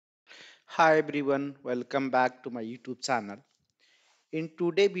Hi everyone, welcome back to my YouTube channel. In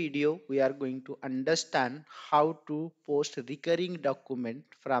today's video, we are going to understand how to post recurring document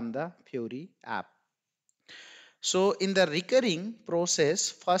from the Fiori app. So in the recurring process,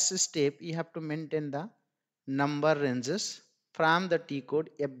 first step, you have to maintain the number ranges from the T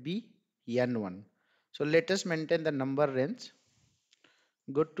code FBN1. So let us maintain the number range.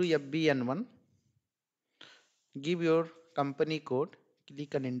 Go to FBN1, give your company code,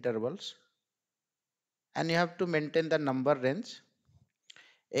 click on intervals, and you have to maintain the number range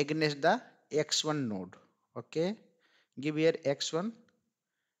against the x1 node. Okay, give here x1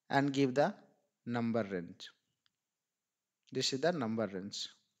 and give the number range. This is the number range.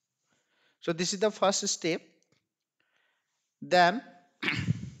 So this is the first step. Then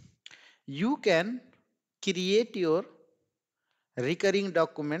you can create your recurring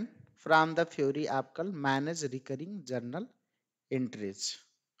document from the Fiori app called manage recurring journal entries.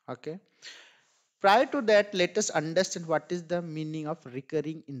 Okay, prior to that, let us understand what is the meaning of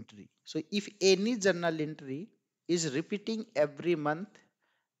recurring entry. So if any journal entry is repeating every month,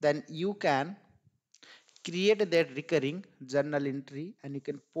 then you can create that recurring journal entry and you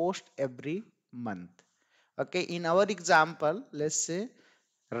can post every month. Okay, in our example, let's say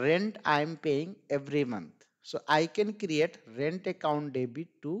rent I am paying every month, so I can create rent account debit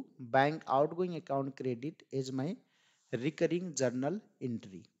to bank outgoing account credit as my recurring journal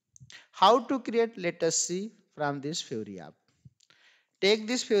entry. How to create? Let us see from this Fiori app. Take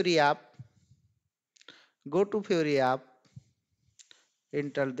this Fiori app, go to Fiori app,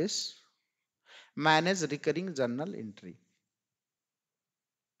 enter this manage recurring journal entry.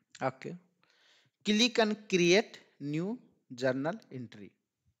 Okay, click on create new journal entry.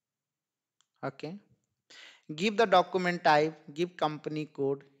 Okay, give the document type, give company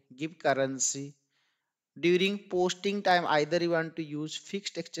code, give currency. During posting time, either you want to use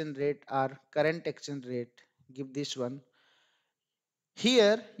fixed exchange rate or current exchange rate, give this one.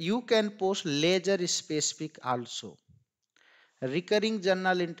 Here you can post ledger specific also. Recurring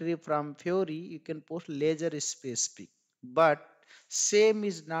journal entry from Fiori, you can post ledger specific, but same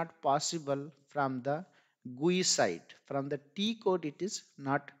is not possible from the GUI side. From the T code it is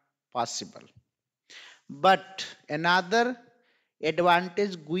not possible. But another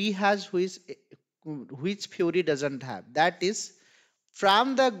advantage GUI has, which Fiori doesn't have, that is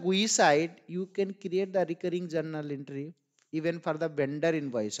from the GUI side you can create the recurring journal entry even for the vendor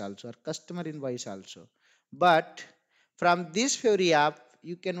invoice also or customer invoice also. But from this Fiori app,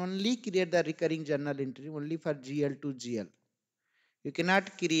 you can only create the recurring journal entry only for GL to GL. You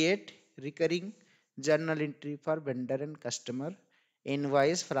cannot create recurring journal entry for vendor and customer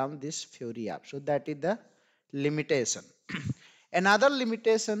invoice from this Fiori app. So that is the limitation. Another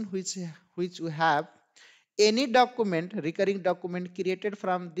limitation which we have, any document, recurring document created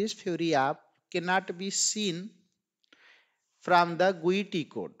from this Fiori app cannot be seen from the GUI T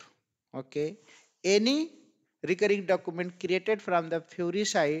code. Okay, any recurring document created from the Fiori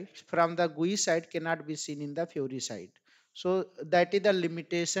side, from the GUI side, cannot be seen in the Fiori side. So that is the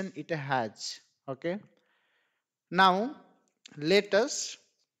limitation it has. Okay, now let us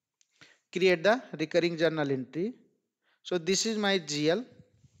create the recurring journal entry. So this is my GL,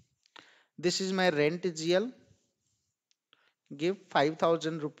 this is my rent GL, give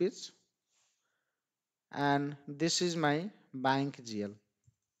 5,000 rupees, and this is my bank GL.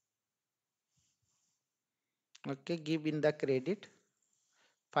 Okay, give in the credit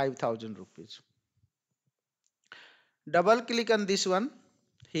 5,000 rupees. Double click on this one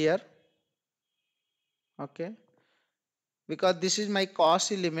here. Okay, because this is my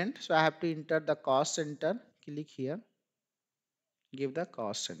cost element, so I have to enter the cost center. Click here, give the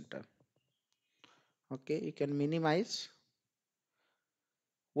cost center. Okay, you can minimize.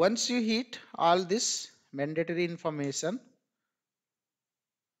 Once you hit all this mandatory information,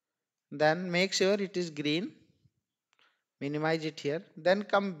 then make sure it is green, minimize it here, then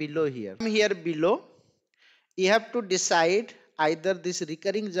come below here. Come here below, you have to decide either this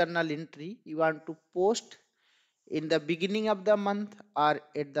recurring journal entry you want to post in the beginning of the month or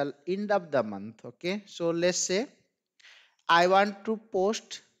at the end of the month. Okay, so let's say I want to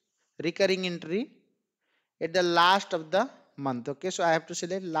post recurring entry at the last of the month. Okay, so I have to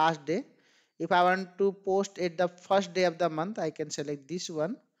select last day. If I want to post at the first day of the month, I can select this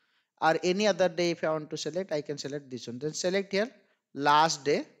one, or any other day. If I want to select, I can select this one. Then select here last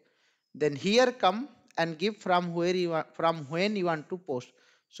day, then here come and give from where you want, from when you want to post.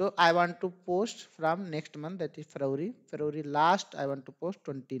 So I want to post from next month, that is February last. I want to post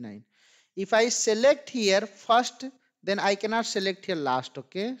 29. If I select here first, then I cannot select here last.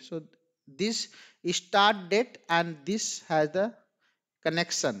 Okay, so this is start date and this has the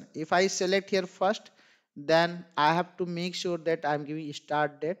connection. If I select here first, then I have to make sure that I'm giving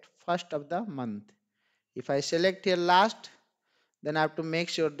start date first of the month. If I select here last, then I have to make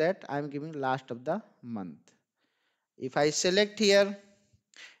sure that I'm giving last of the month. If I select here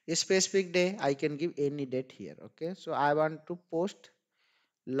a specific day, I can give any date here. Okay, so I want to post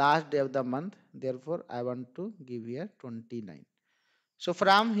last day of the month, therefore I want to give here 29. So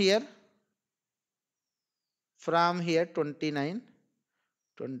from here 29,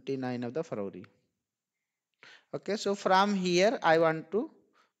 29 of the February. Okay, so from here I want to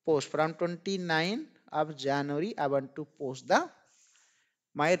post from 29 of January. I want to post the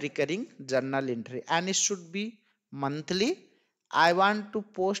my recurring journal entry, and it should be monthly. I want to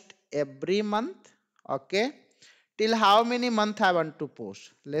post every month. Okay, till how many month I want to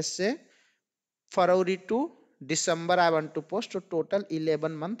post? Let's say February to December I want to post. So total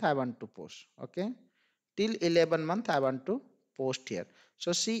 11 month I want to post. Okay, till 11 month I want to post here.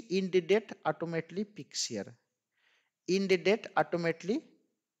 So see, in the date automatically picks here. In the date automatically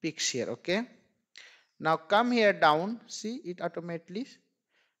picks here. Okay, now come here down, see it automatically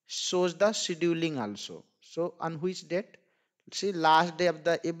shows the scheduling also. So on which date, see last day of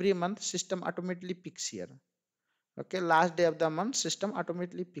the every month system automatically picks here. Okay, last day of the month system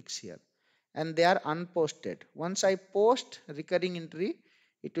automatically picks here, and they are unposted. Once I post recurring entry,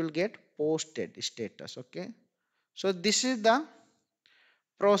 it will get posted status. Okay, so this is the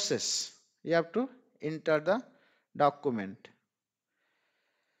process. You have to enter the document.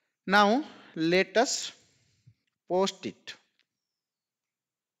 Now let us post it.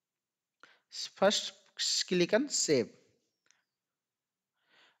 First click on save.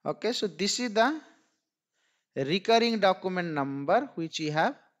 Okay, so this is the recurring document number which we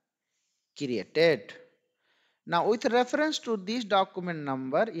have created. Now with reference to this document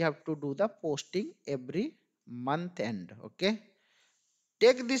number, you have to do the posting every month end. Okay,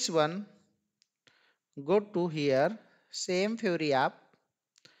 take this one, go to here, same Fiori app,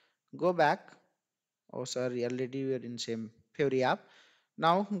 go back. Oh sorry, already we are in same Fiori app.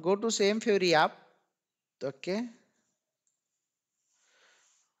 Now go to same Fiori app. Okay,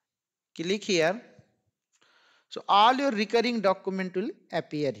 click here. So all your recurring document will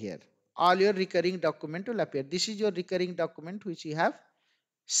appear here. All your recurring document will appear. This is your recurring document which you have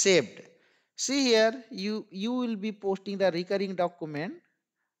saved. See here, you will be posting the recurring document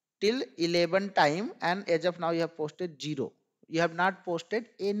till 11 time, and as of now you have posted 0. You have not posted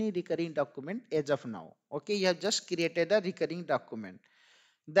any recurring document as of now. Okay, you have just created a recurring document.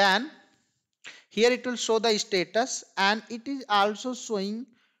 Then here it will show the status, and it is also showing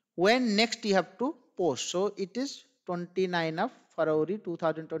when next you have to post. So it is 29 of February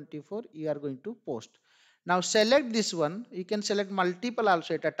 2024 you are going to post. Now select this one. You can select multiple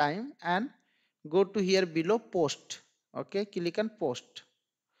also at a time and go to here below post. Okay, click on post.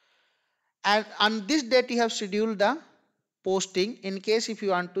 And on this date you have scheduled the posting. In case if you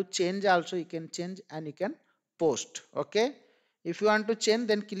want to change also, you can change and you can post. Okay, if you want to change,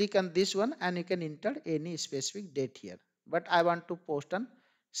 then click on this one and you can enter any specific date here, but I want to post on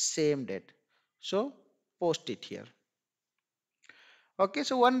same date, so post it here. Okay,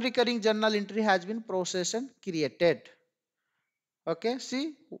 so one recurring journal entry has been processed and created. Okay,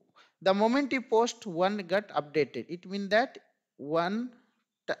 see, the moment you post, one got updated. It means that one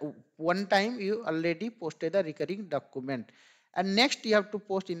one time you already posted the recurring document, and next you have to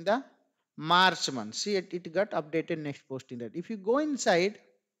post in the March month. See, it got updated next posting that. If you go inside,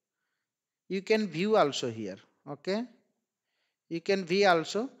 you can view also here. Okay, you can view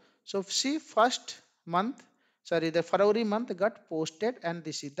also. So see, first month, sorry, the February month got posted, and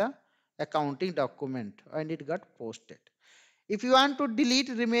this is the accounting document, and it got posted. If you want to delete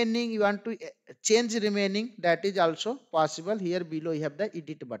remaining, you want to change remaining, that is also possible. Here below you have the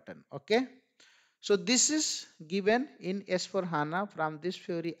edit button. Okay, so this is given in S4HANA. From this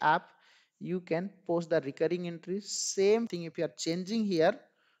Fiori app you can post the recurring entries. Same thing if you are changing here.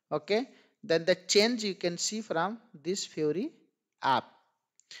 Okay, then the change you can see from this Fiori app.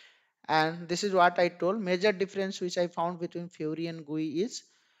 And this is what I told. Major difference which I found between Fiori and GUI is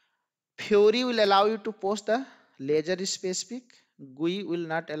Fiori will allow you to post the ledger specific. GUI will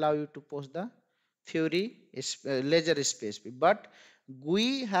not allow you to post the Fiori ledger specific. But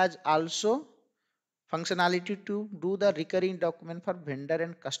GUI has also functionality to do the recurring document for vendor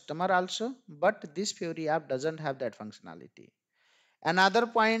and customer also. But this Fiori app doesn't have that functionality. Another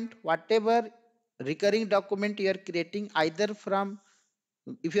point, whatever recurring document you are creating, either from,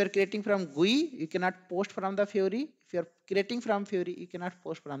 if you are creating from GUI, you cannot post from the Fiori. If you are creating from Fiori, you cannot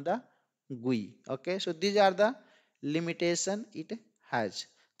post from the GUI. Okay, so these are the limitation it has.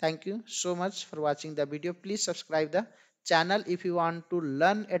 Thank you so much for watching the video. Please subscribe the channel if you want to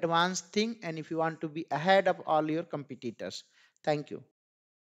learn advanced thing and if you want to be ahead of all your competitors. Thank you.